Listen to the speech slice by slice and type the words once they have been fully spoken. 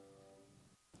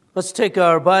Let's take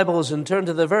our Bibles and turn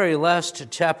to the very last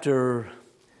chapter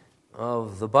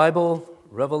of the Bible,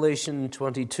 Revelation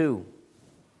 22.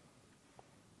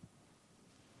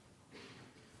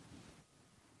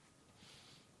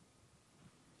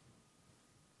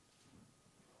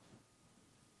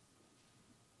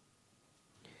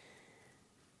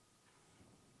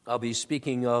 I'll be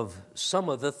speaking of some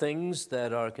of the things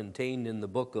that are contained in the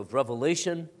book of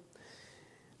Revelation.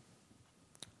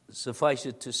 Suffice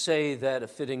it to say that a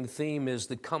fitting theme is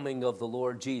the coming of the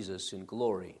Lord Jesus in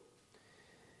glory.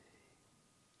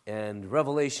 And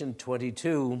Revelation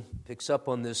 22 picks up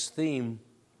on this theme,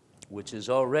 which is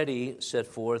already set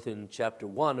forth in chapter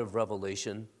 1 of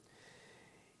Revelation,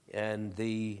 and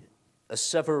the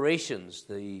asseverations,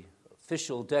 the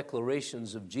official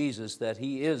declarations of Jesus that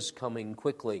he is coming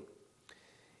quickly.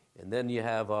 And then you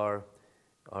have our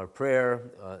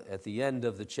prayer at the end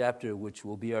of the chapter, which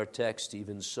will be our text,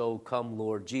 even so, come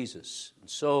Lord Jesus. And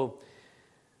so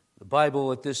the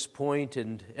Bible at this point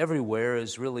and everywhere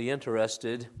is really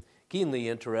keenly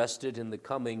interested in the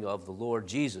coming of the Lord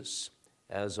Jesus,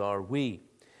 as are we.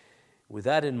 With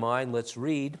that in mind, let's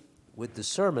read with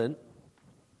discernment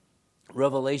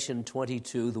Revelation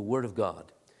 22, the Word of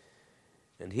God.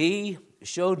 And he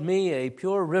showed me a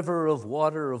pure river of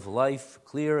water of life,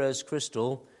 clear as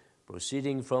crystal,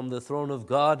 proceeding from the throne of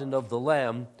God and of the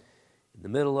Lamb. In the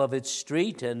middle of its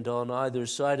street and on either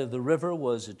side of the river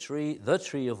was a tree, the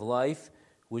tree of life,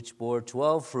 which bore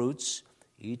 12 fruits,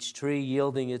 each tree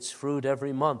yielding its fruit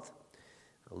every month.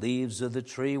 The leaves of the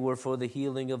tree were for the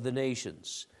healing of the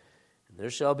nations. And there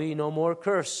shall be no more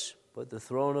curse, but the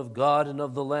throne of God and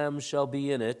of the Lamb shall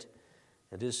be in it,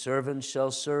 and his servants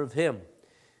shall serve him.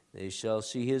 They shall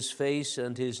see his face,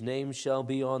 and his name shall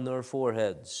be on their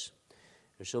foreheads.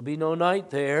 There shall be no night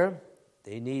there.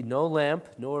 They need no lamp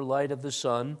nor light of the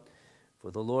sun, for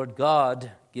the Lord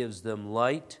God gives them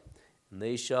light, and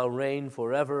they shall reign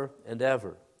forever and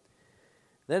ever.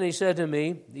 Then he said to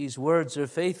me, these words are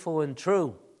faithful and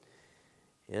true.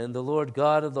 And the Lord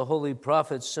God of the holy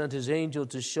prophets sent his angel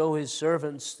to show his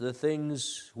servants the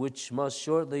things which must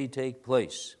shortly take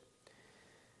place.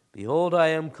 Behold, I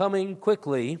am coming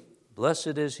quickly.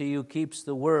 Blessed is he who keeps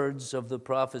the words of the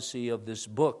prophecy of this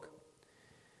book.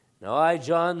 Now I,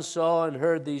 John, saw and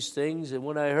heard these things, and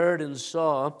when I heard and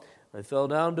saw, I fell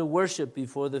down to worship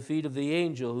before the feet of the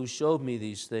angel who showed me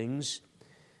these things.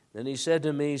 Then he said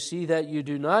to me, see that you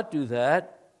do not do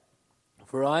that,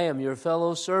 for I am your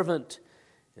fellow servant,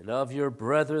 and of your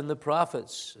brethren the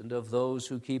prophets, and of those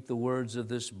who keep the words of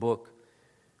this book.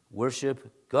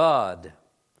 Worship God.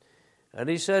 And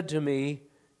he said to me,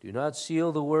 do not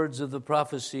seal the words of the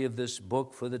prophecy of this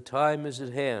book, for the time is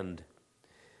at hand.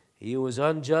 He who is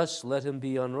unjust, let him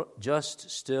be unjust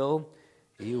still.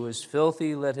 He who is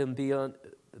filthy, let him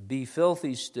be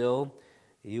filthy still.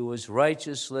 He who is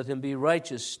righteous, let him be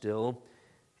righteous still.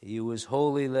 He who is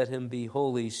holy, let him be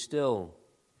holy still.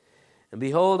 And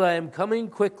behold, I am coming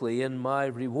quickly, and my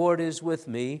reward is with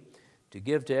me, to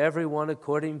give to everyone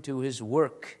according to his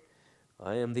work.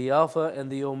 I am the Alpha and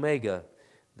the Omega,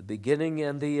 the beginning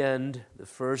and the end, the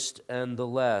first and the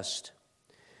last.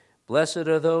 Blessed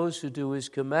are those who do his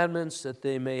commandments, that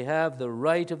they may have the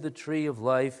right of the tree of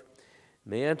life,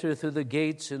 may enter through the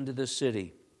gates into the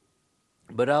city.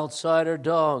 But outside are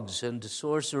dogs and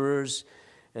sorcerers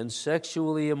and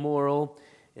sexually immoral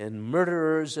and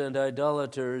murderers and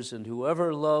idolaters and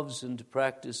whoever loves and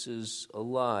practices a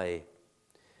lie.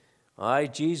 I,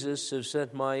 Jesus, have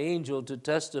sent my angel to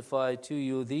testify to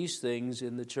you these things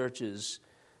in the churches.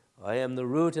 I am the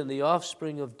root and the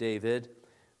offspring of David,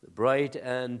 the bright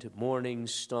and morning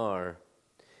star.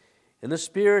 And the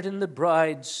Spirit and the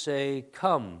bride say,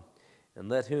 come. And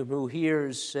let him who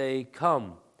hears say,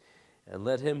 come. And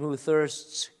let him who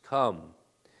thirsts come.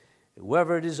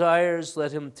 Whoever desires,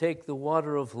 let him take the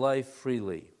water of life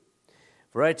freely.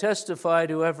 For I testify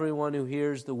to everyone who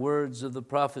hears the words of the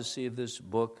prophecy of this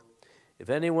book. If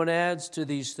anyone adds to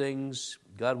these things,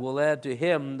 God will add to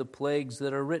him the plagues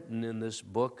that are written in this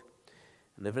book.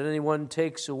 And if anyone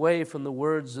takes away from the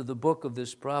words of the book of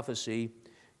this prophecy,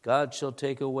 God shall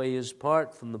take away his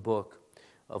part from the book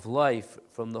of life,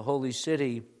 from the holy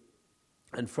city,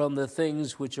 and from the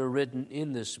things which are written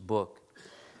in this book.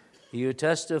 He who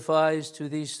testifies to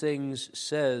these things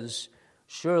says,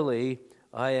 surely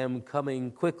I am coming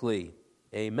quickly.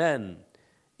 Amen.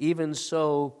 Even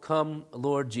so, come,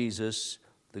 Lord Jesus.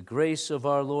 The grace of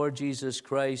our Lord Jesus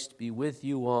Christ be with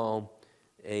you all.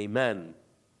 Amen.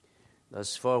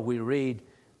 Thus far we read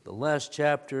the last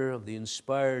chapter of the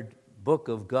inspired book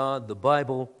of God, the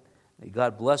Bible. May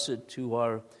God bless it to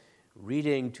our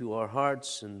reading, to our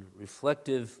hearts, and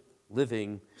reflective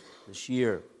living this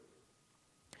year.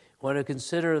 I want to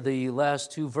consider the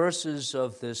last two verses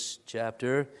of this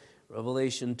chapter,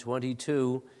 Revelation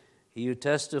 22. He who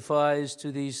testifies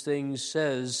to these things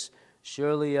says,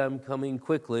 "Surely I'm coming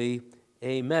quickly.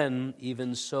 Amen.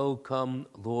 Even so come,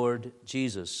 Lord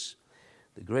Jesus."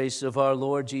 The grace of our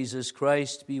Lord Jesus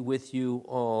Christ be with you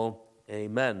all.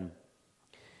 Amen.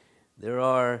 There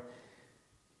are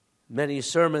many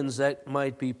sermons that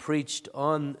might be preached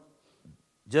on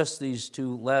just these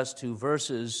last two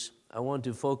verses. I want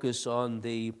to focus on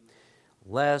the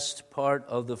last part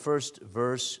of the first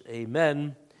verse,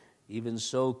 Amen. Even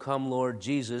so come, Lord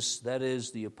Jesus. That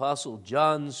is the Apostle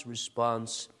John's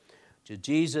response to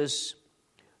Jesus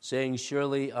saying,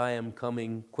 "Surely I am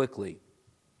coming quickly."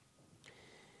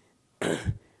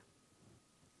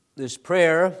 This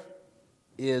prayer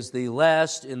is the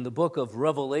last in the book of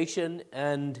Revelation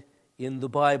and in the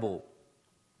Bible.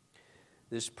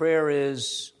 This prayer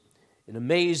is an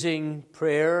amazing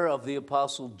prayer of the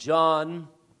Apostle John,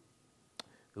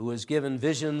 who was given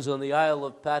visions on the Isle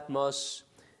of Patmos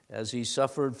as he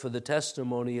suffered for the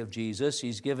testimony of Jesus.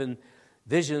 He's given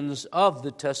visions of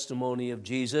the testimony of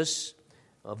Jesus,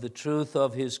 of the truth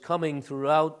of his coming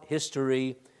throughout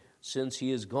history since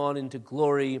he has gone into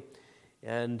glory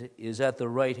and is at the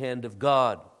right hand of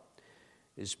God.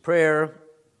 His prayer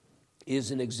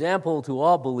is an example to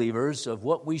all believers of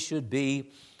what we should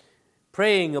be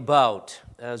praying about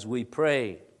as we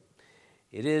pray.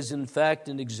 It is, in fact,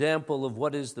 an example of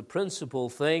what is the principal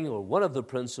thing, or one of the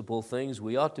principal things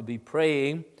we ought to be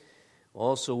praying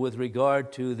also with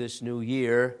regard to this new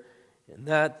year, and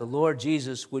that the Lord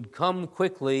Jesus would come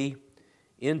quickly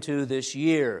into this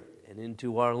year and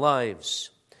into our lives.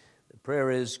 The prayer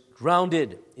is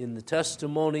grounded in the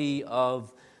testimony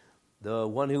of the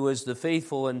one who is the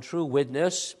faithful and true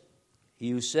witness, he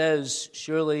who says,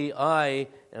 "Surely I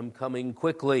am coming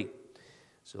quickly."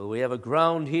 So we have a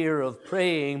ground here of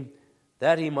praying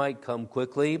that he might come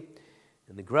quickly,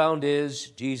 and the ground is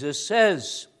Jesus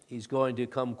says he's going to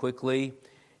come quickly,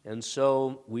 and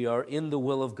so we are in the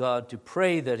will of God to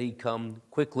pray that he come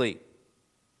quickly.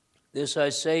 This, I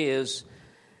say, is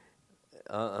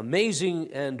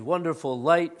amazing and wonderful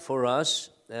light for us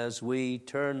as we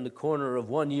turn the corner of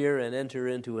one year and enter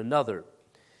into another.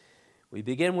 We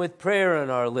begin with prayer on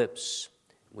our lips.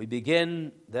 We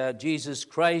begin that Jesus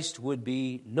Christ would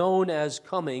be known as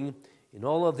coming in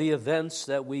all of the events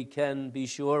that we can be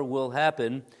sure will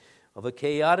happen of a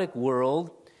chaotic world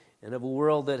and of a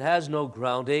world that has no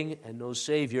grounding and no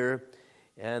Savior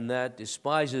and that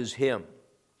despises him.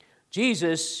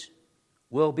 Jesus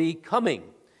will be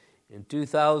coming in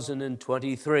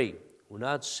 2023. We're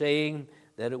not saying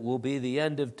that it will be the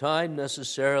end of time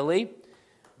necessarily.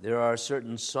 There are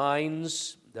certain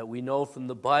signs that we know from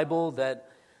the Bible that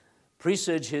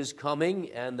presage his coming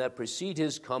and that precede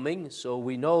his coming, so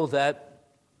we know that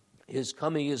his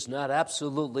coming is not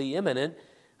absolutely imminent.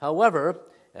 However,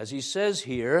 as he says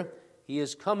here, he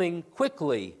is coming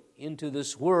quickly into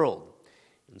this world.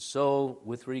 And so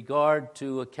with regard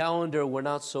to a calendar, we're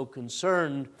not so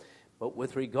concerned, but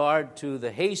with regard to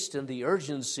the haste and the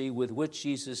urgency with which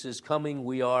Jesus is coming,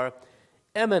 we are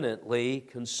eminently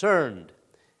concerned.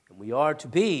 And we are to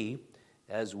be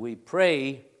as we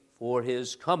pray for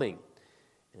his coming.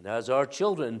 And as our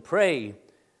children pray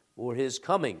for his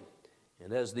coming.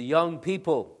 And as the young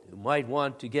people who might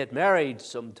want to get married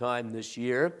sometime this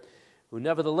year, who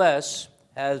nevertheless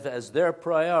have as their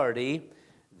priority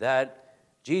that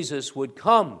Jesus would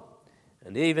come.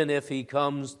 And even if he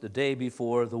comes the day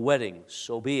before the wedding,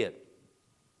 so be it.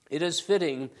 It is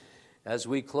fitting as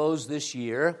we close this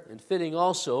year, and fitting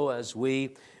also as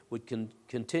we would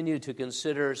continue to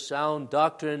consider sound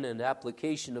doctrine and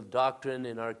application of doctrine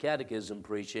in our catechism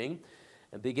preaching,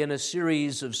 and begin a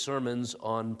series of sermons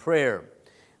on prayer.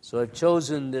 So I've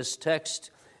chosen this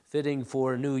text fitting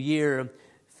for a new year,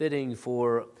 fitting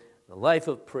for the life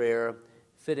of prayer,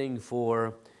 fitting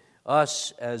for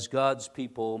us as God's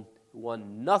people who want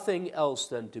nothing else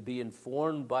than to be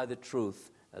informed by the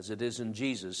truth as it is in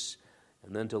Jesus,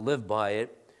 and then to live by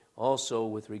it also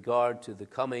with regard to the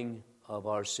coming of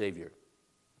our Savior.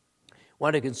 I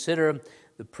want to consider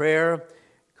the prayer,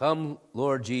 "Come,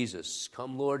 Lord Jesus."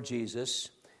 Come, Lord Jesus.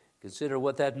 Consider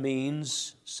what that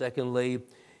means. Secondly,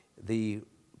 the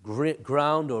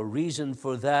ground or reason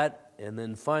for that. And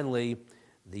then finally,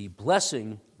 the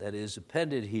blessing that is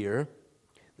appended here.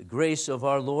 The grace of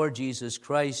our Lord Jesus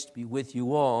Christ be with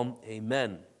you all.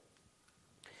 Amen.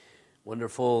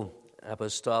 Wonderful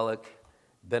apostolic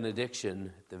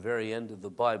benediction at the very end of the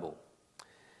Bible.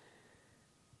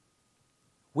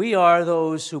 We are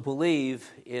those who believe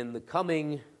in the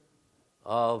coming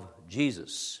of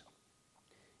Jesus.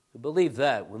 We believe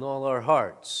that with all our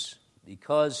hearts.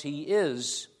 because he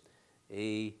is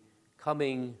a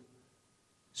coming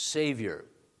Savior.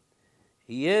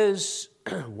 He is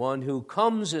one who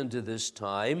comes into this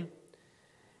time,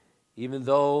 even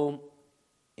though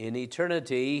in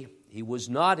eternity he was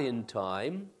not in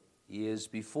time. He is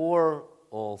before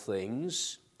all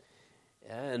things,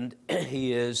 and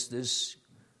he is this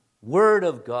Word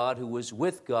of God who was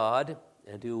with God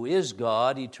and who is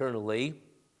God eternally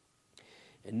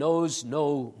and knows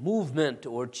no movement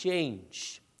or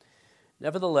change.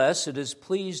 Nevertheless, it has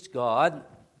pleased God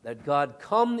that God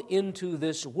come into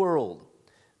this world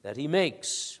that he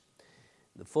makes.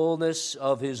 In the fullness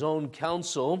of his own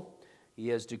counsel, he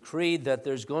has decreed that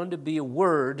there's going to be a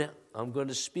word I'm going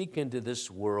to speak into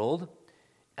this world,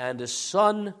 and a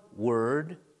Son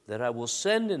word that I will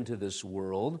send into this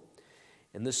world.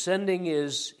 And the sending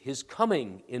is his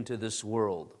coming into this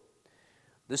world.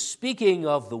 The speaking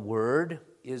of the word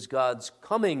is God's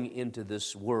coming into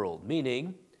this world,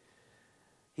 meaning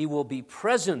he will be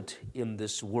present in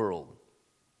this world.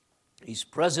 He's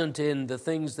present in the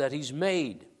things that he's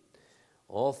made.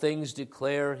 All things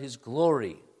declare his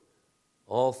glory.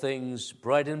 All things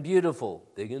bright and beautiful,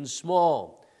 big and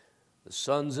small. The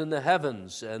suns in the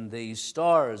heavens and the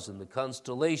stars and the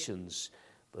constellations,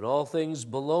 but all things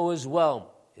below as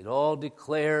well. It all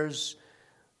declares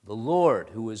the Lord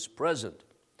who is present.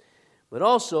 But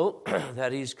also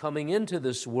that he's coming into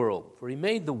this world. For he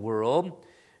made the world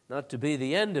not to be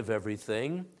the end of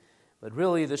everything, but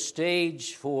really the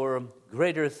stage for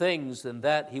greater things than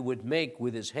that he would make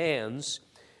with his hands,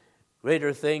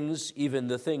 greater things, even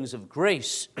the things of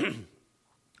grace, and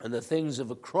the things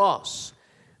of a cross,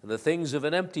 and the things of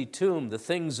an empty tomb, the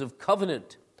things of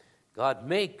covenant. God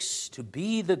makes to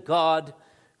be the God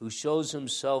who shows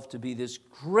himself to be this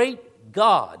great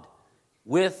God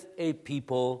with a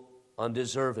people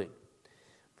undeserving.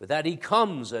 For that he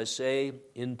comes, I say,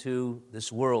 into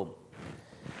this world.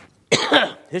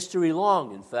 History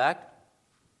long, in fact,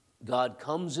 God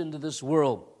comes into this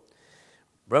world.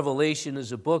 Revelation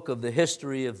is a book of the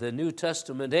history of the New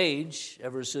Testament age,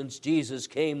 ever since Jesus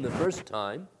came the first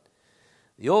time.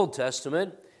 The Old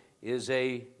Testament is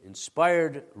an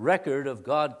inspired record of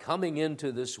God coming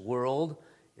into this world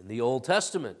in the Old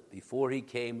Testament, before he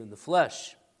came in the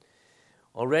flesh.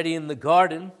 Already in the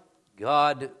garden,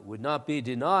 God would not be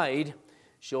denied,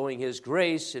 showing his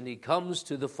grace, and he comes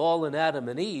to the fallen Adam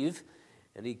and Eve,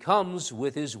 and he comes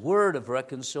with his word of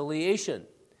reconciliation.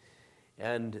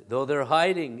 And though they're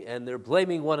hiding and they're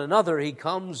blaming one another, he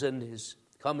comes, and his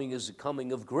coming is a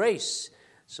coming of grace.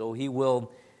 So he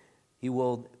will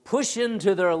push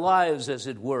into their lives, as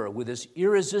it were, with this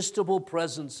irresistible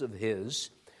presence of his,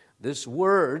 this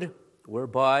word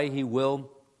whereby he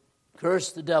will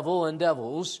curse the devil and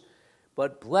devils,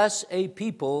 but bless a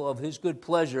people of his good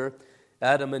pleasure,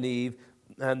 Adam and Eve,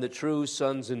 and the true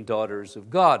sons and daughters of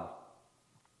God.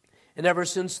 And ever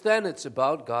since then, it's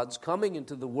about God's coming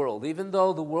into the world. Even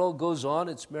though the world goes on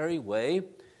its merry way,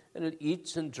 and it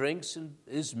eats and drinks and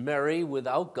is merry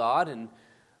without God, and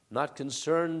not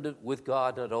concerned with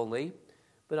God not only,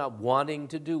 but not wanting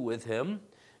to do with him,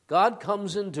 God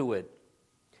comes into it.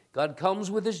 God comes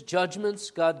with his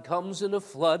judgments. God comes in a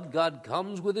flood. God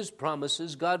comes with his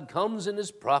promises. God comes in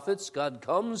his prophets. God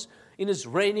comes in his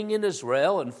reigning in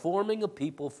Israel and forming a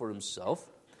people for himself.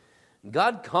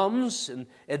 God comes and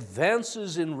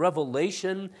advances in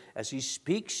revelation as he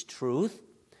speaks truth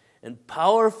and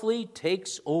powerfully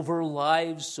takes over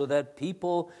lives so that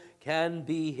people can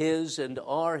be his and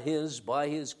are his by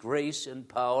his grace and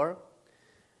power.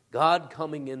 God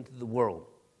coming into the world.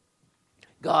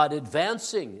 God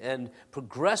advancing and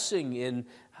progressing in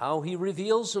how he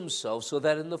reveals himself so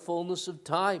that in the fullness of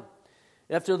time,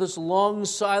 after this long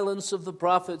silence of the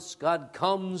prophets, God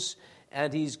comes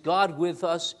and he's God with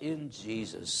us in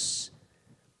Jesus.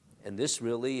 And this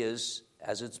really is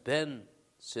as it's been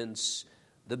since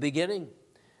the beginning.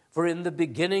 For in the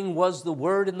beginning was the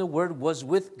Word, and the Word was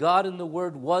with God, and the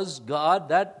Word was God.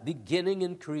 That beginning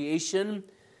in creation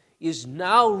is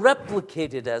now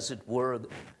replicated, as it were,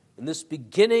 in this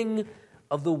beginning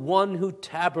of the one who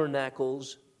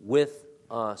tabernacles with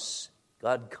us.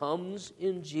 God comes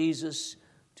in Jesus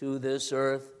to this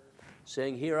earth,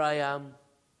 saying, "Here I am.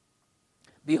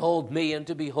 Behold me," and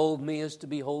to behold me is to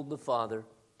behold the Father.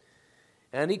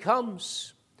 And he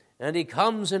comes, and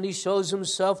he shows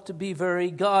himself to be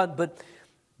very God,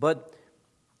 but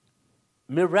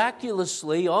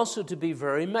miraculously also to be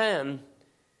very man,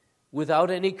 without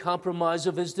any compromise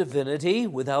of his divinity,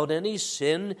 without any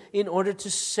sin, in order to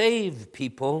save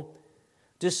people.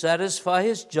 To satisfy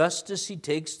his justice, he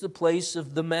takes the place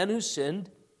of the man who sinned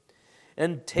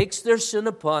and takes their sin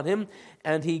upon him,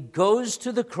 and he goes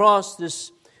to the cross,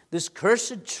 this This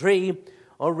cursed tree,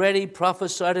 already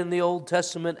prophesied in the Old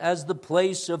Testament as the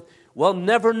place of,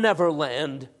 never, never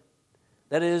land.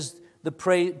 That is, the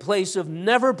place of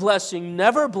never blessing,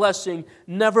 never blessing,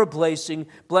 never blessing,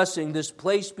 this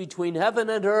place between heaven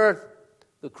and earth,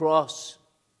 the cross,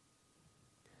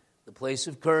 the place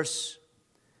of curse.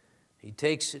 He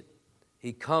takes it.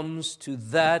 He comes to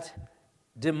that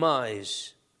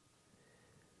demise,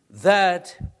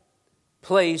 that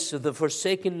place of the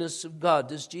forsakenness of God.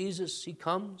 This Jesus, he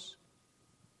comes.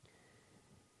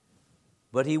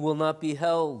 But he will not be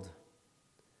held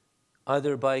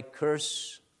either by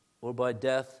curse or by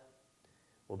death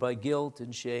or by guilt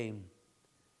and shame.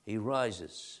 He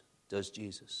rises, does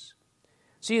Jesus.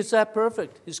 See, it's that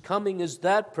perfect. His coming is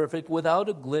that perfect, without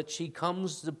a glitch. He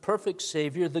comes, the perfect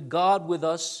Savior, the God with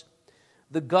us,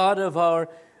 the God of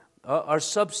our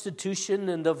substitution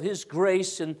and of his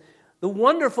grace, and the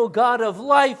wonderful God of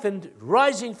life and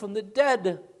rising from the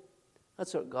dead.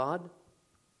 That's our God.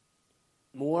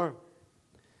 More.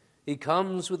 He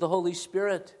comes with the Holy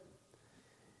Spirit.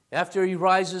 After he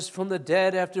rises from the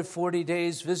dead, after 40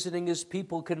 days visiting his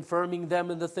people, confirming them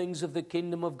in the things of the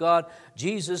kingdom of God,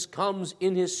 Jesus comes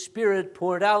in his Spirit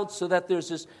poured out, so that there's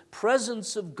this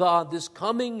presence of God, this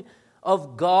coming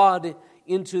of God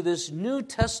into this New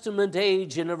Testament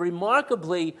age in a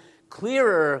remarkably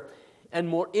clearer and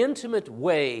more intimate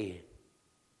way.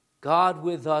 God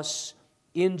with us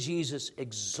in Jesus,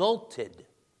 exalted.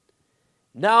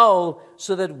 Now,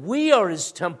 so that we are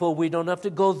his temple, we don't have to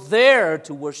go there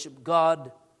to worship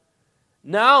God.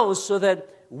 Now, so that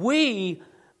we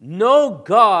know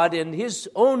God and his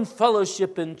own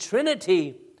fellowship in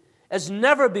Trinity as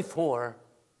never before.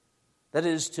 That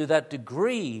is, to that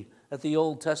degree that the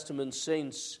Old Testament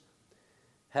saints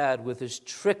had with this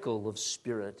trickle of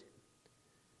Spirit.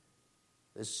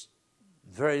 This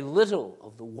very little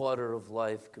of the water of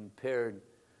life compared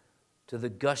to the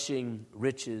gushing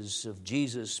riches of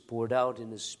Jesus poured out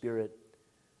in his Spirit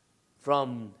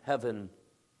from heaven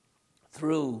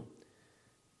through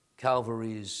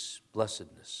Calvary's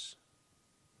blessedness.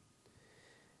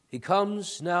 He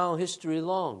comes now history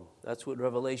long. That's what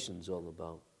Revelation's all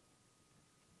about.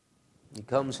 He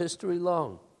comes history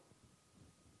long.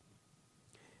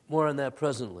 More on that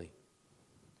presently.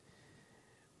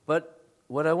 But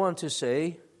what I want to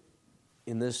say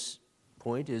in this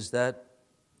point is that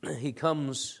he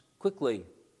comes quickly,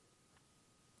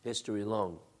 history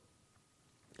long.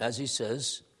 As he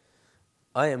says,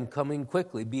 I am coming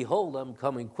quickly. Behold, I'm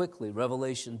coming quickly.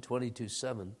 Revelation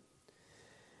 22:7.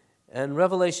 And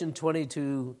Revelation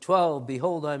 22:12,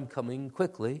 behold, I'm coming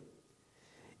quickly.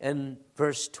 And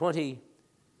verse 20,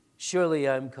 surely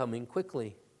I'm coming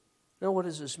quickly. Now, what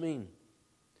does this mean?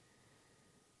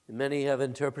 Many have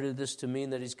interpreted this to mean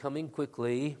that he's coming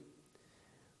quickly,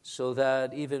 so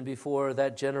that even before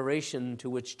that generation to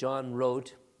which John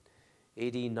wrote,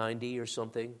 AD 90 or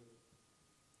something,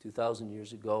 2,000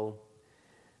 years ago,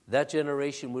 that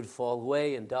generation would fall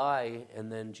away and die,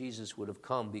 and then Jesus would have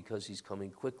come because he's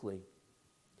coming quickly.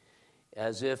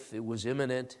 As if it was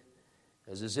imminent,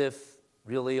 as if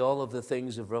really all of the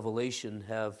things of Revelation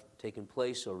have taken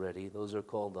place already. Those are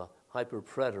called the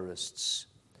hyper-preterists,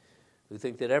 who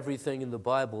think that everything in the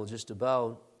Bible just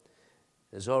about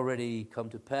has already come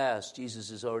to pass. Jesus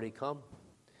has already come.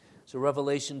 So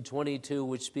Revelation 22,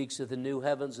 which speaks of the new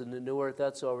heavens and the new earth,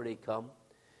 that's already come.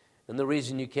 And the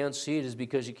reason you can't see it is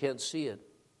because you can't see it.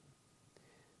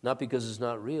 Not because it's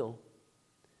not real.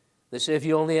 They say if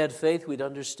you only had faith, we'd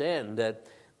understand that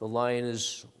the lion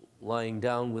is lying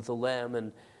down with the lamb,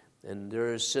 and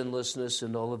there is sinlessness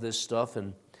and all of this stuff,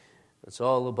 and it's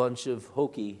all a bunch of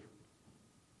hokey.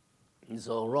 It's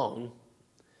all wrong.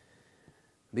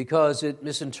 Because it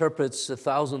misinterprets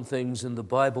 1,000 things in the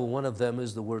Bible. One of them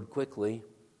is the word quickly.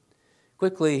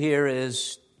 Quickly here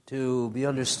is to be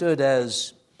understood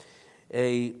as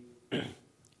an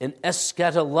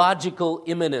eschatological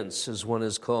imminence, as one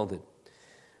has called it.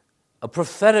 A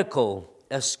prophetical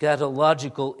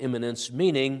eschatological imminence,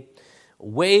 meaning a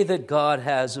way that God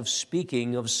has of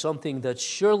speaking of something that's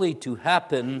surely to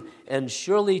happen and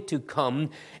surely to come,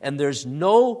 and there's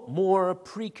no more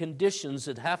preconditions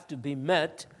that have to be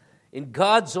met in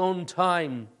God's own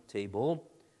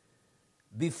timetable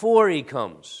before he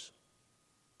comes.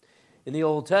 In the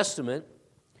Old Testament,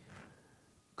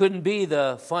 couldn't be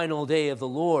the final day of the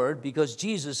Lord because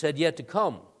Jesus had yet to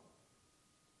come.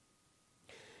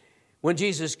 When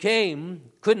Jesus came,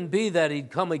 couldn't be that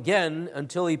he'd come again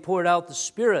until he poured out the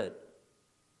Spirit.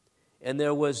 And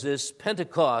there was this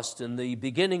Pentecost and the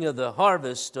beginning of the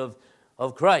harvest of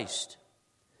Christ.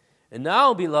 And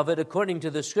now, beloved, according to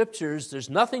the Scriptures, there's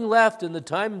nothing left in the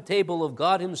timetable of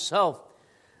God himself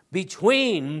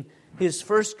between his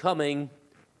first coming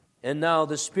and now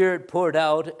the Spirit poured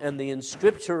out and the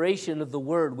inscripturation of the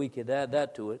Word, we could add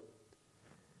that to it,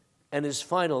 and his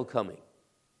final coming.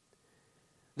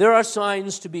 There are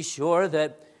signs, to be sure,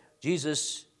 that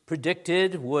Jesus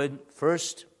predicted would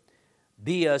first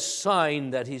be a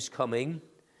sign that he's coming,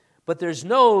 but there's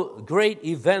no great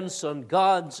events on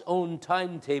God's own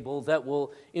timetable that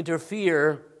will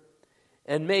interfere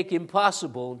and make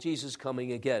impossible Jesus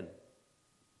coming again.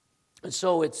 And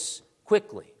so it's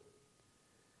quickly.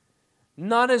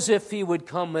 Not as if he would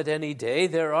come at any day.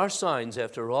 There are signs,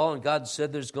 after all, and God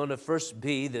said there's going to first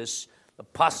be this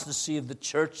apostasy of the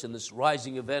church and this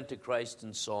rising of Antichrist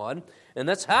and so on. And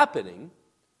that's happening,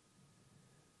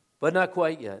 but not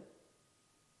quite yet.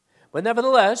 But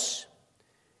nevertheless,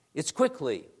 it's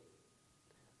quickly.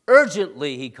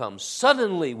 Urgently he comes,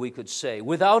 suddenly we could say,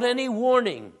 without any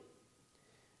warning,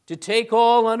 to take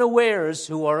all unawares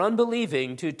who are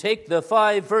unbelieving, to take the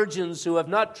 5 virgins who have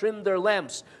not trimmed their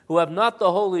lamps, who have not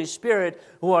the Holy Spirit,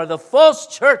 who are the false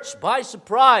church by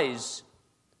surprise.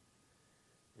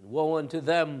 And woe unto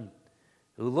them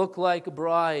who look like a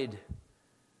bride,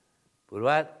 but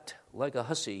act like a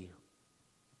hussy.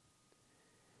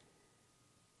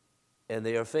 And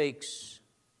they are fakes.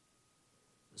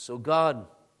 So God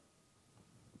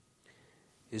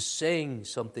is saying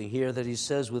something here that he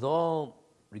says with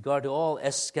regard to all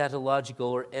eschatological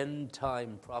or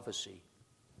end-time prophecy.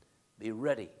 Be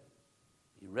ready.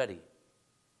 Be ready.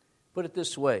 Put it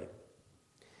this way.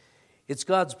 It's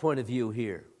God's point of view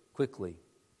here, quickly.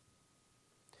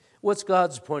 What's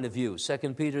God's point of view?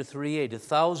 2 Peter 3:8,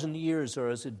 1,000 years are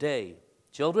as a day.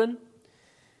 Children,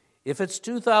 if it's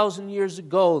 2,000 years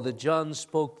ago that John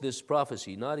spoke this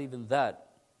prophecy, not even that,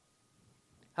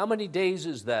 how many days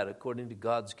is that according to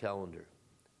God's calendar?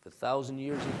 If 1,000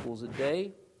 years equals a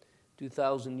day,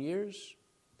 2,000 years,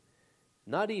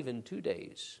 not even 2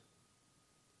 days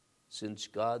since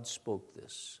God spoke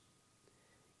this.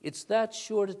 It's that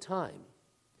short a time.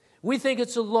 We think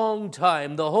it's a long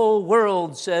time. The whole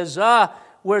world says,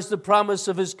 where's the promise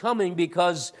of his coming?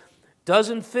 Because it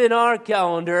doesn't fit our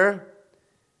calendar.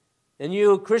 And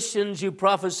you Christians, you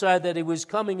prophesied that he was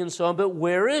coming and so on, but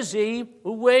where is he?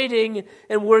 We're waiting,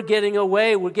 and we're getting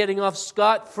away. We're getting off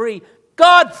scot-free.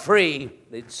 God-free,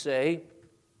 they'd say.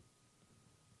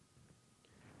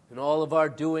 And all of our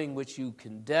doing which you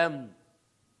condemn.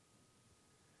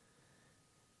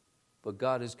 But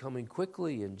God is coming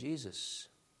quickly in Jesus.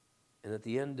 And at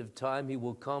the end of time, he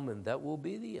will come, and that will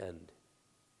be the end.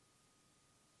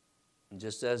 And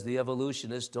just as the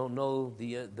evolutionists don't know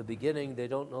the beginning, they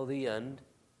don't know the end.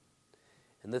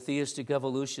 And the theistic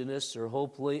evolutionists are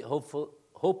hopelessly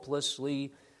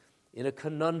in a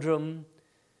conundrum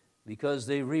because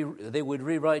they would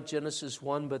rewrite Genesis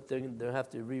 1, but they have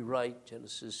to rewrite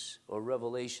Genesis or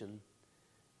Revelation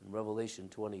in Revelation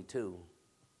 22.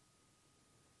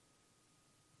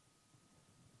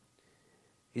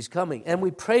 He's coming, and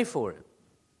we pray for it.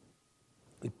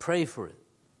 We pray for it.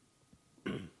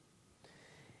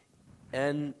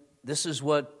 And this is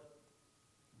what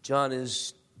John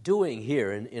is doing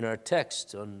here in our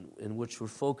text in which we're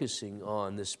focusing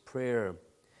on this prayer.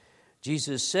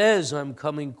 Jesus says, I'm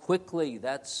coming quickly.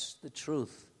 That's the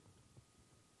truth.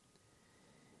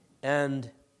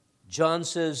 And John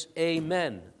says,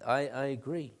 amen. I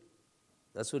agree.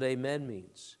 That's what amen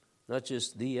means. Not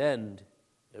just the end,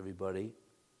 everybody.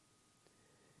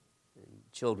 And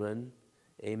children,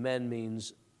 amen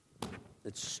means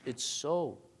it's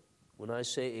so. When I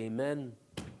say amen,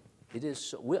 it is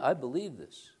so. I believe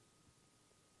this.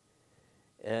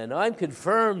 And I'm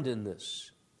confirmed in this.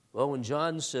 Well, when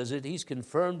John says it, he's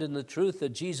confirmed in the truth that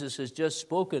Jesus has just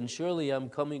spoken. Surely I'm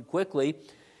coming quickly.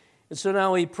 And so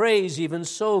now he prays, even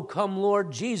so, come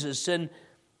Lord Jesus. And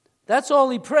that's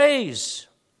all he prays.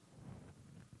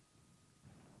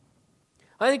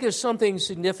 I think there's something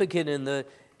significant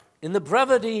in the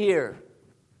brevity here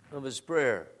of his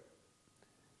prayer.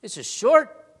 It's a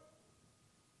short.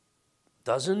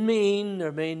 Doesn't mean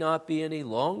there may not be any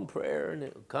long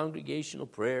prayer, congregational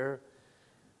prayer,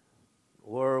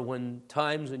 or when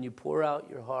times when you pour out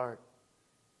your heart,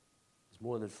 it's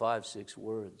more than 5-6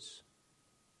 words.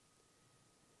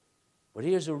 But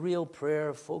here's a real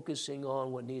prayer focusing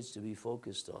on what needs to be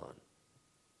focused on.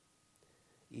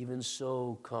 Even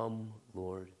so, come,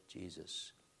 Lord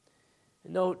Jesus.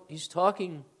 And note, he's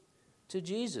talking to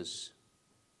Jesus.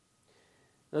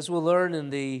 As we'll learn in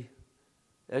the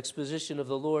exposition of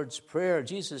the Lord's Prayer,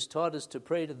 Jesus taught us to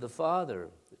pray to the Father,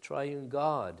 the triune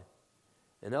God,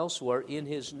 and elsewhere in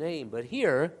his name. But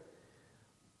here,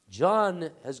 John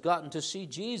has gotten to see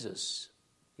Jesus.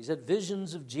 He's had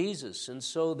visions of Jesus. And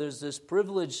so there's this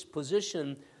privileged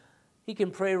position He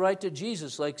can pray right to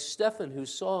Jesus, like Stephen, who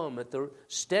saw him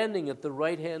standing at the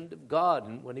right hand of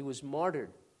God when he was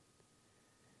martyred.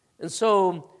 And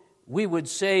so we would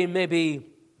say maybe,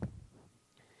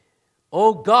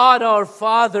 "Oh God, our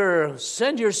Father,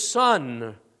 send your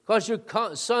Son, cause your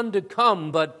Son to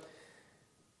come." But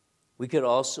we could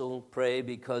also pray,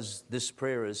 because this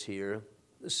prayer is here,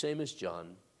 the same as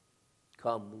John,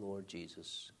 "Come, Lord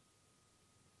Jesus."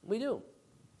 We do.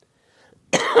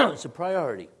 It's a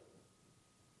priority.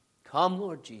 Come,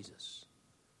 Lord Jesus.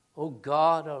 Oh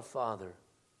God, our Father,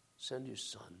 send your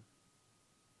Son.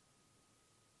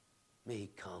 May he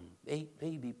come. May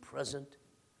he be present.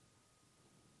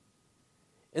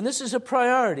 And this is a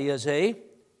priority, as a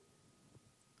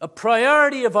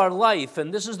priority of our life,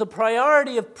 and this is the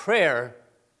priority of prayer.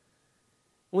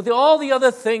 With all the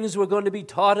other things we're going to be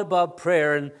taught about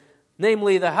prayer, and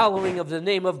namely the hallowing of the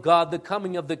name of God, the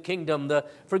coming of the kingdom, the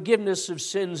forgiveness of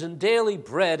sins, and daily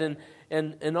bread,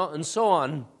 and so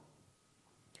on.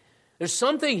 There's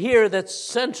something here that's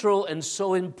central and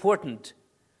so important,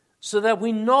 so that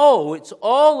we know it's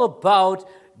all about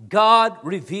God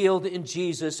revealed in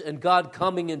Jesus and God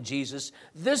coming in Jesus.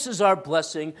 This is our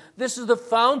blessing. This is the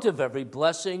fount of every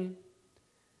blessing.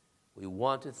 We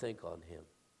want to think on him.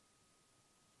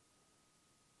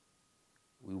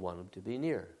 We want him to be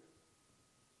near.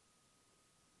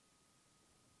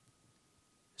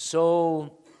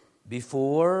 So,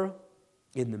 before,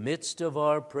 in the midst of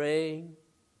our praying,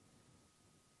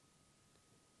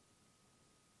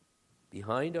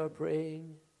 behind our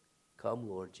praying, come,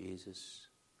 Lord Jesus.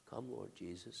 Come, Lord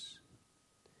Jesus.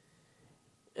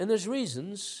 And there's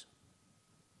reasons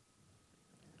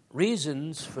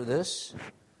for this.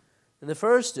 And the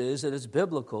first is that it's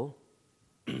biblical.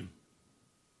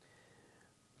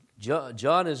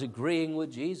 John is agreeing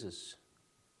with Jesus,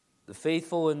 the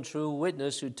faithful and true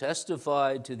witness who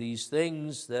testified to these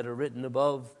things that are written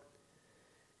above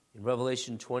in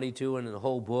Revelation 22 and in the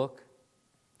whole book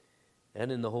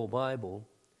and in the whole Bible.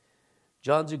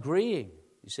 John's agreeing.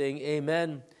 He's saying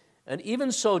amen. And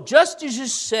even so, just as you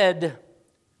said,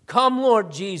 "Come,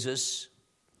 Lord Jesus."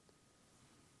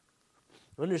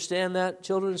 Understand that,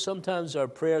 children? Sometimes our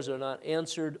prayers are not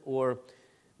answered, or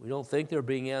we don't think they're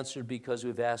being answered because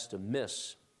we've asked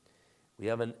amiss. We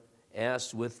haven't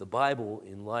asked with the Bible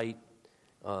in light,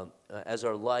 as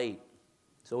our light.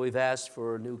 So we've asked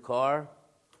for a new car,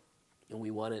 and we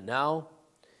want it now.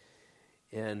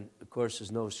 And, of course,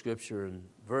 there's no scripture and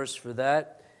verse for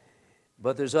that.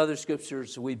 But there's other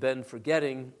scriptures we've been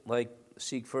forgetting, like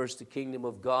seek first the kingdom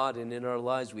of God, and in our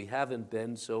lives we haven't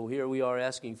been. So here we are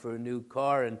asking for a new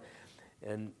car,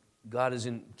 and God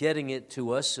isn't getting it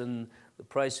to us, and the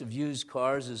price of used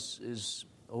cars is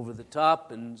over the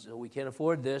top, and so we can't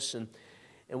afford this, and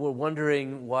we're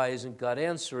wondering, why isn't God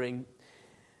answering?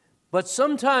 But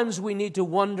sometimes we need to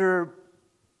wonder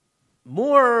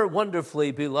more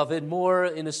wonderfully, beloved, more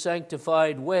in a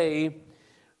sanctified way.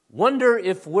 Wonder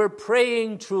if we're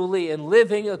praying truly and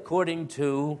living according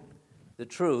to the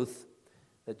truth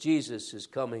that Jesus is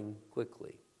coming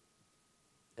quickly,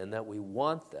 and that we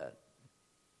want that.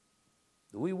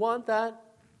 Do we want that?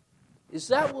 Is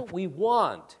that what we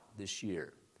want this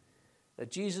year? That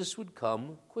Jesus would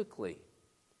come quickly.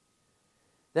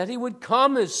 That he would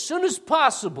come as soon as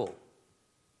possible.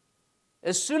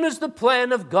 As soon as the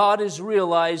plan of God is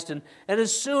realized, and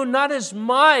as soon, not as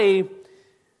my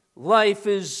life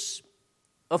is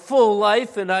a full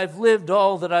life and I've lived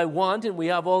all that I want and we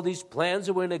have all these plans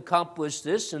and we're going to accomplish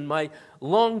this and my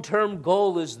long-term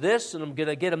goal is this and I'm going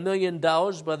to get $1 million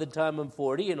by the time I'm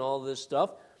 40 and all this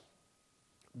stuff.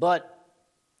 But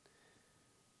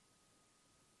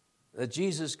that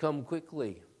Jesus come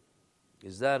quickly,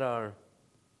 is that our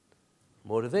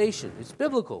motivation? It's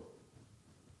biblical.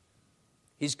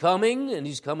 He's coming, and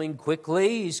he's coming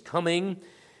quickly. He's coming.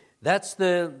 That's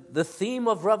the theme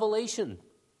of Revelation.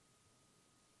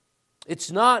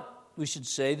 It's not, we should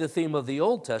say, the theme of the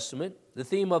Old Testament. The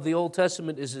theme of the Old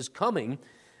Testament is his coming,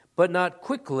 but not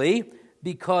quickly,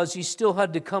 because he still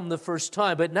had to come the first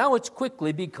time. But now it's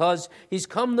quickly because he's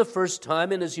come the first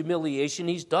time in his humiliation.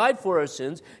 He's died for our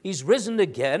sins. He's risen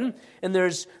again, and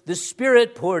there's the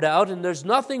Spirit poured out, and there's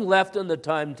nothing left on the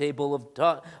timetable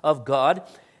of God.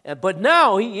 But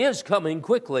now he is coming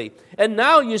quickly. And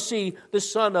now you see the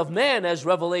Son of Man, as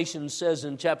Revelation says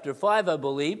in chapter 5, I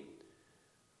believe,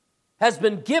 has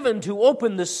been given to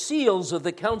open the seals of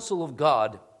the counsel of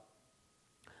God.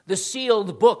 The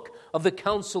sealed book of the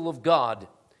counsel of God.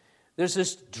 There's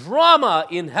this drama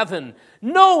in heaven.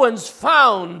 No one's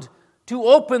found to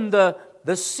open the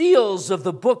seals of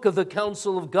the book of the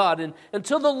counsel of God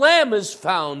until the Lamb is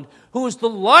found, who is the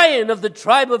Lion of the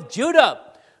tribe of Judah,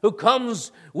 who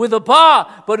comes with a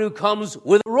bah, but who comes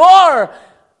with a roar.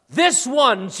 This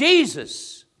one,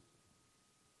 Jesus.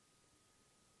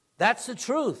 That's the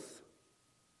truth.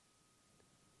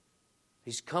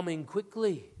 He's coming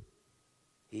quickly.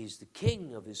 He's the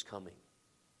king of his coming.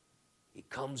 He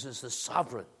comes as the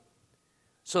sovereign.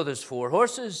 So there's 4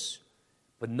 horses,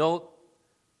 but note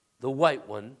the white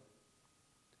one,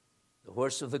 the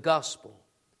horse of the gospel.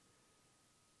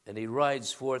 And he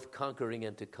rides forth conquering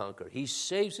and to conquer. He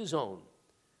saves his own.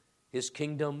 His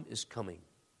kingdom is coming.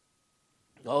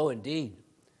 Oh, indeed,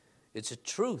 it's a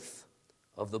truth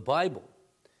of the Bible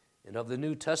and of the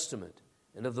New Testament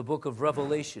and of the book of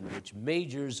Revelation, which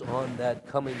majors on that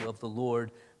coming of the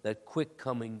Lord, that quick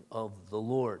coming of the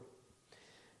Lord.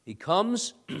 He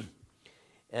comes,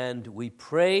 and we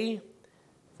pray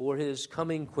for his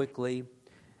coming quickly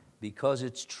because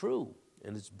it's true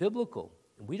and it's biblical.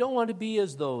 And we don't want to be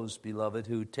as those, beloved,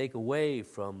 who take away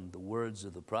from the words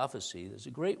of the prophecy. There's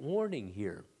a great warning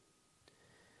here.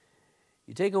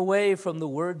 You take away from the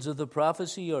words of the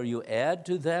prophecy, or you add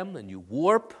to them and you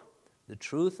warp the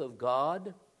truth of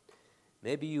God.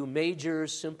 Maybe you major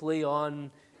simply on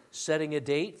setting a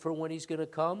date for when he's going to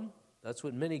come. That's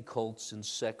what many cults and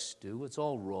sects do. It's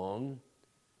all wrong.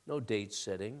 No date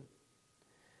setting.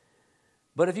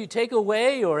 But if you take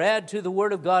away or add to the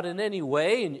Word of God in any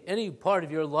way, in any part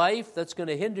of your life, that's going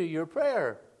to hinder your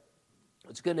prayer.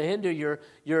 It's going to hinder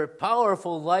your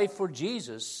powerful life for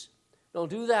Jesus. Don't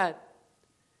do that.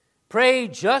 Pray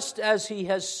just as he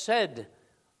has said.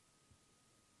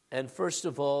 And first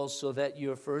of all, so that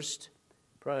your first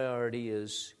priority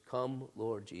is, come,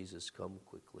 Lord Jesus, come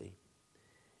quickly.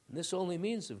 And this only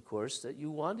means, of course, that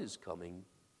you want his coming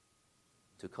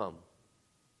to come.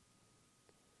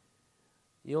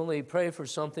 You only pray for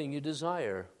something you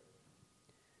desire.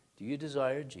 Do you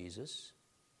desire Jesus?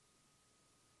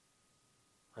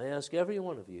 I ask every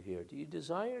one of you here, do you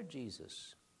desire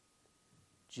Jesus?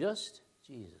 Just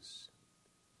Jesus.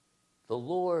 The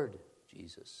Lord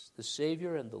Jesus, the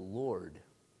Savior and the Lord,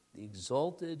 the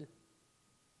exalted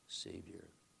Savior.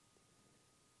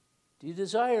 Do you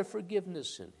desire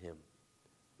forgiveness in him,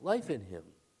 life in him,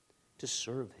 to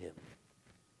serve him?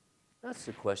 That's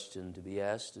the question to be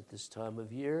asked at this time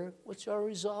of year. What's our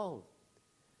resolve?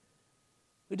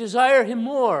 We desire him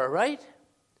more, right?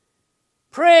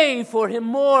 Pray for him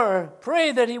more.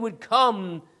 Pray that he would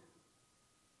come.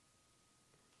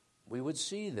 We would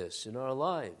see this in our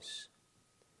lives.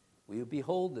 We would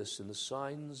behold this in the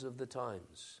signs of the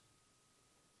times.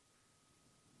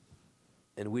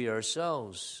 And we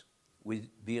ourselves would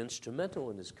be instrumental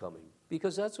in his coming,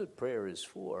 because that's what prayer is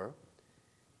for.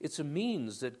 It's a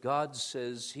means that God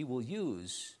says he will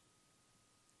use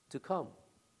to come.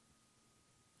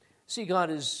 See,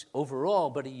 God is overall,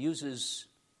 but he uses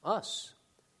us.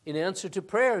 In answer to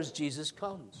prayers, Jesus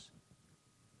comes.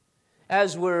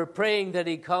 As we're praying that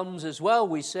he comes as well,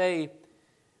 we say,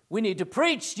 we need to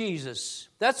preach Jesus.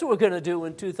 That's what we're going to do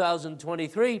in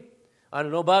 2023. I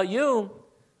don't know about you,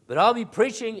 but I'll be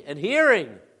preaching and hearing.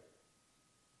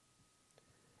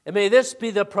 And may this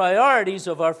be the priorities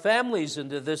of our families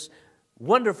and to this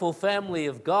wonderful family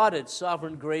of God at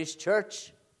Sovereign Grace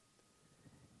Church.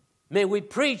 May we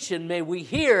preach and may we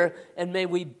hear and may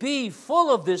we be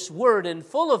full of this word and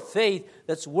full of faith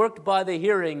that's worked by the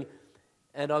hearing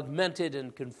and augmented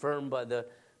and confirmed by the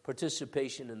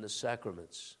participation in the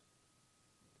sacraments.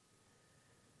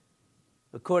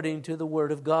 According to the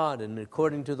Word of God, and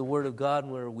according to the Word of God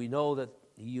where we know that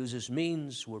he uses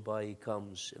means whereby he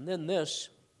comes. And then this,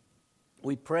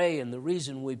 we pray, and the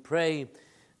reason we pray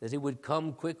that he would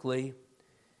come quickly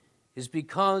is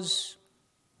because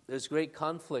there's great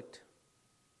conflict.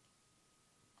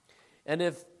 And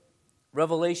if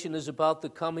Revelation is about the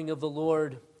coming of the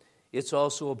Lord, it's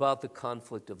also about the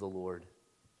conflict of the Lord.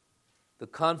 The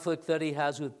conflict that he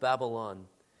has with Babylon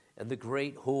and the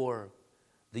great whore,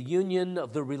 the union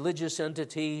of the religious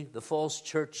entity, the false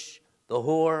church, the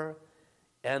whore,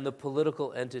 and the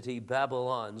political entity,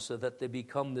 Babylon, so that they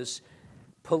become this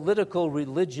political,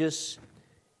 religious,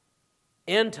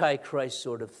 antichrist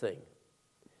sort of thing.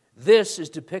 This is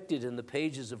depicted in the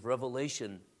pages of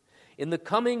Revelation. In the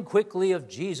coming quickly of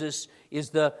Jesus is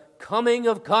the coming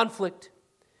of conflict.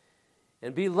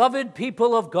 And beloved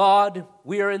people of God,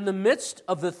 we are in the midst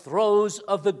of the throes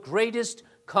of the greatest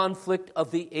conflict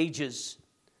of the ages.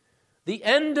 The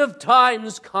end of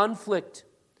times conflict.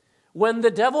 When the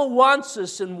devil wants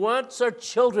us and wants our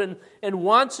children and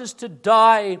wants us to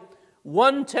die,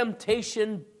 one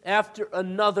temptation after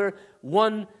another,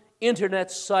 one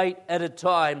internet site at a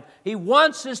time. He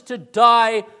wants us to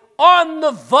die on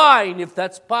the vine, if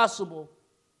that's possible,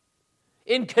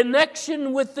 in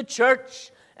connection with the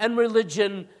church and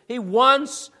religion. He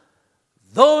wants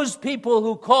those people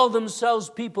who call themselves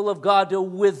people of God to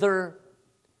wither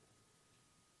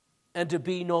and to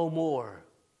be no more,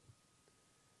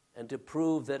 and to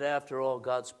prove that after all,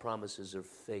 God's promises are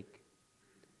fake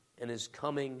and His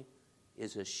coming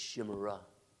is a chimera.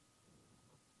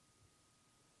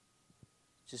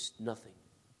 Just nothing.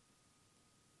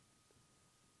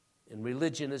 And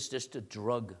religion is just a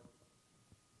drug,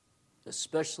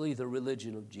 especially the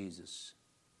religion of Jesus.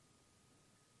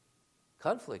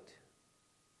 Conflict.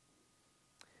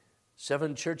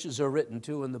 7 churches are written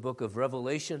to in the book of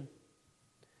Revelation.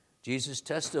 Jesus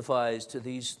testifies to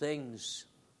these things.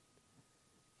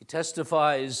 He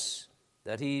testifies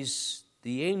that He's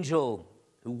the angel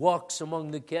who walks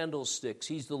among the candlesticks.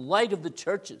 He's the light of the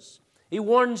churches. He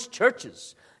warns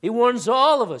churches. He warns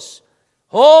all of us.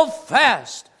 Hold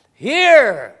fast.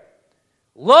 Hear.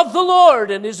 Love the Lord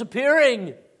and His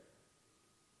appearing.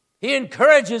 He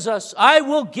encourages us. I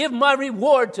will give my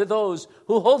reward to those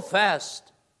who hold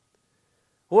fast,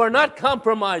 who are not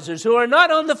compromisers, who are not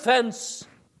on the fence,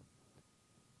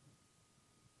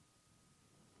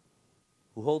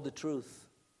 who hold the truth.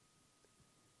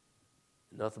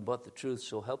 Nothing but the truth,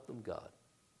 so help them God.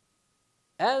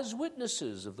 As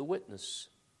witnesses of the witness,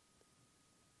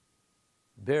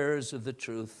 bearers of the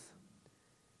truth,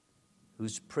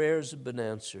 whose prayers have been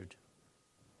answered.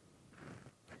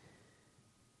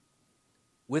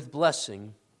 With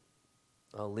blessing,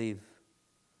 I'll leave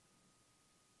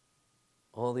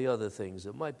all the other things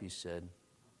that might be said,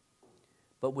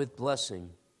 but with blessing,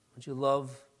 would you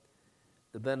love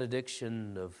the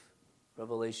benediction of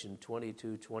Revelation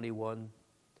 22:21.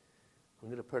 I'm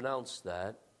going to pronounce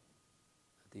that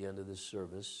at the end of this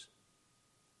service.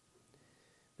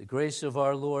 The grace of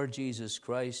our Lord Jesus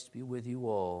Christ be with you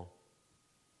all.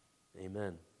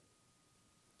 Amen.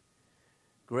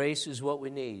 Grace is what we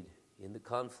need in the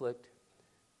conflict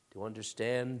to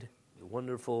understand the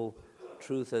wonderful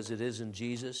truth as it is in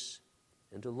Jesus,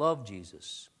 and to love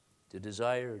Jesus, to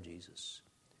desire Jesus.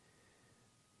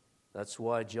 That's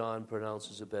why John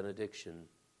pronounces a benediction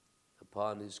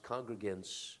upon his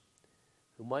congregants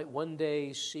who might one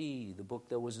day see the book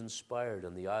that was inspired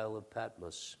on the Isle of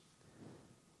Patmos,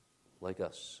 like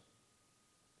us.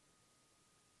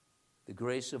 The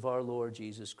grace of our Lord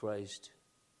Jesus Christ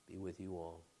be with you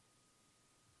all.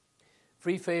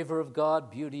 Free favor of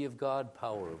God, beauty of God,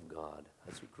 power of God.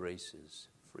 That's what grace is.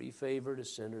 Free favor to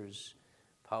sinners,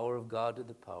 power of God to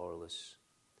the powerless,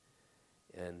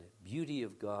 and beauty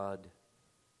of God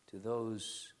to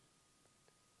those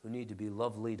who need to be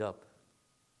lovelied up.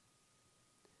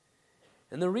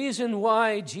 And the reason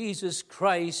why Jesus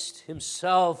Christ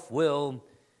Himself will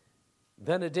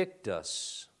benedict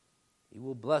us, He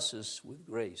will bless us with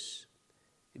grace,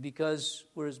 because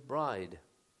we're His bride.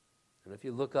 And if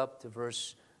you look up to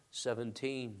verse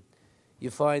 17, you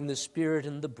find the Spirit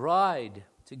and the bride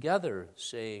together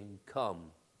saying,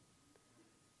 "Come."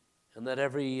 And let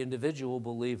every individual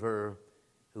believer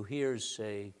who hears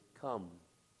say, "Come."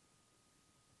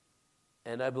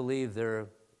 And I believe they're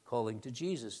calling to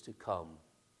Jesus to come,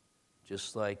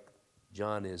 just like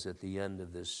John is at the end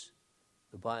of this,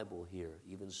 the Bible here.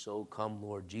 Even so, come,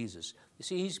 Lord Jesus. You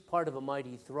see, He's part of a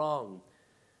mighty throng,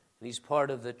 and He's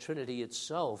part of the Trinity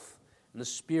itself, and the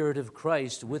Spirit of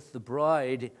Christ with the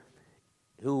bride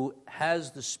who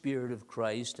has the Spirit of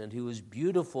Christ and who is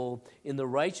beautiful in the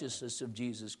righteousness of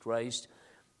Jesus Christ.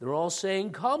 They're all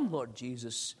saying, "Come, Lord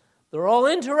Jesus." They're all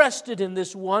interested in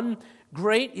this one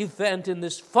great event, in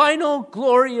this final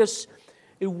glorious,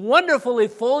 a wonderful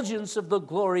effulgence of the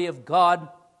glory of God.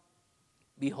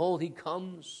 Behold, He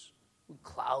comes with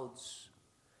clouds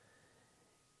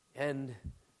and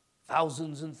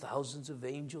thousands of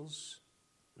angels.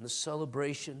 And the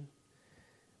celebration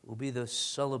will be the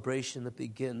celebration that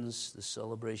begins the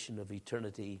celebration of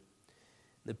eternity.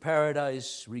 The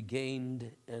paradise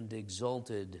regained and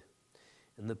exalted,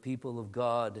 and the people of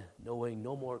God knowing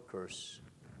no more curse,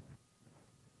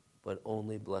 but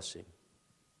only blessing.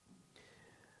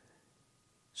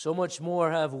 So much more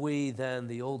have we than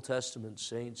the Old Testament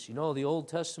saints. You know, the Old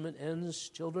Testament ends,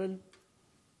 children,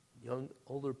 young,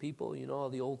 older people, you know how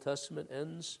the Old Testament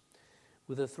ends?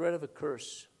 With a threat of a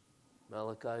curse,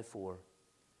 Malachi 4.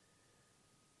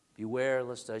 Beware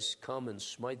lest I come and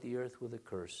smite the earth with a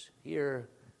curse. Here,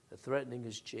 the threatening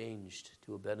is changed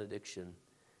to a benediction.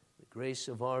 The grace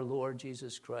of our Lord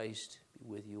Jesus Christ be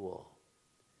with you all.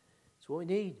 It's what we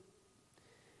need.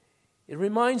 It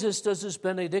reminds us, does this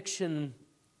benediction,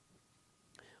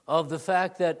 of the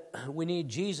fact that we need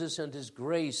Jesus and His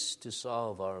grace to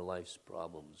solve our life's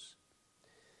problems.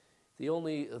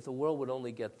 If the world would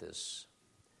only get this,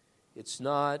 it's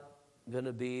not going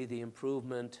to be the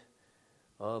improvement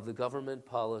of the government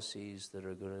policies that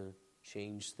are going to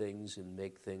change things and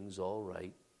make things all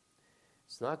right.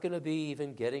 It's not going to be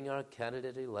even getting our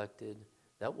candidate elected.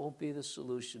 That won't be the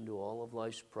solution to all of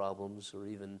life's problems, or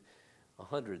even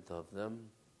 100th of them.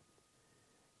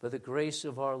 But the grace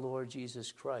of our Lord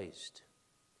Jesus Christ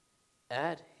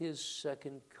at his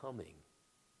second coming,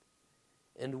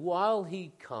 and while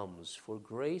he comes, for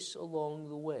grace along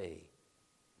the way,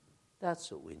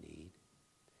 that's what we need.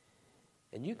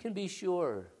 And you can be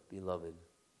sure, beloved,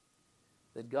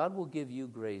 that God will give you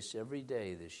grace every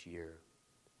day this year.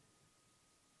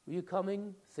 Were you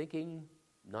coming thinking,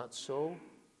 not so?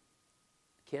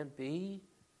 Can't be?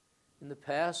 In the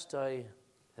past, I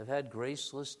have had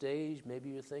graceless days. Maybe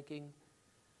you're thinking,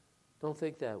 don't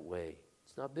think that way.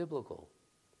 It's not biblical.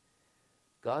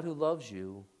 God who loves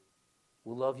you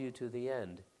will love you to the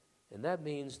end. And that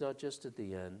means not just at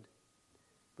the end,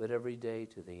 but every day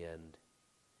to the end.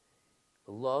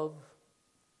 The love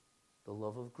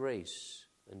of grace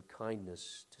and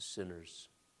kindness to sinners.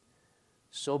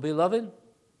 So, beloved,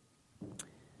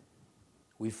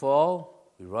 we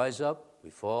fall, we rise up, we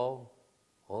fall,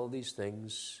 all these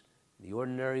things, the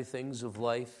ordinary things of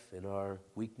life in our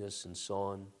weakness and so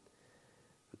on.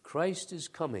 But Christ is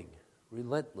coming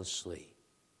relentlessly.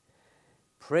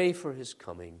 Pray for his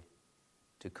coming,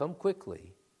 to come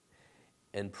quickly,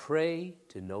 and pray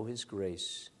to know his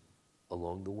grace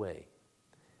along the way.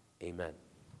 Amen.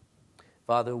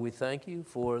 Father, we thank you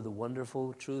for the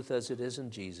wonderful truth as it is in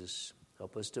Jesus.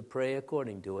 Help us to pray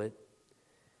according to it,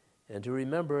 and to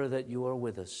remember that you are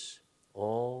with us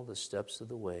all the steps of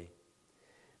the way.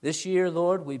 This year,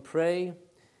 Lord, we pray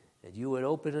that you would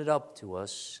open it up to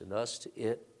us and us to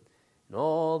it, and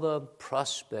all the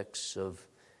prospects of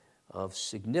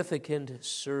significant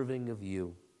serving of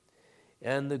you,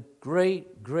 and the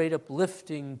great, great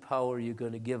uplifting power you're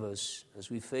going to give us as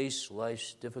we face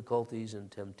life's difficulties and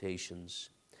temptations.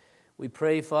 We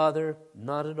pray, Father,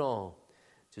 not at all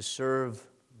to serve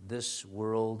this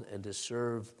world and to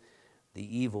serve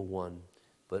the evil one,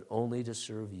 but only to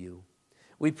serve you.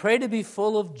 We pray to be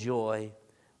full of joy.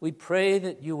 We pray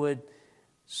that you would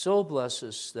so bless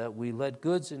us that we let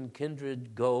goods and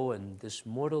kindred go, and this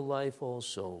mortal life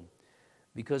also,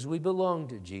 because we belong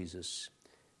to Jesus.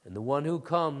 And the one who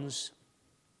comes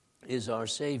is our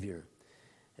Savior.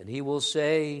 And he will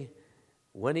say,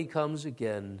 when he comes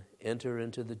again, enter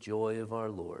into the joy of our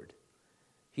Lord.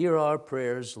 Hear our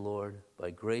prayers, Lord.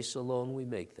 By grace alone we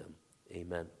make them.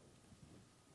 Amen.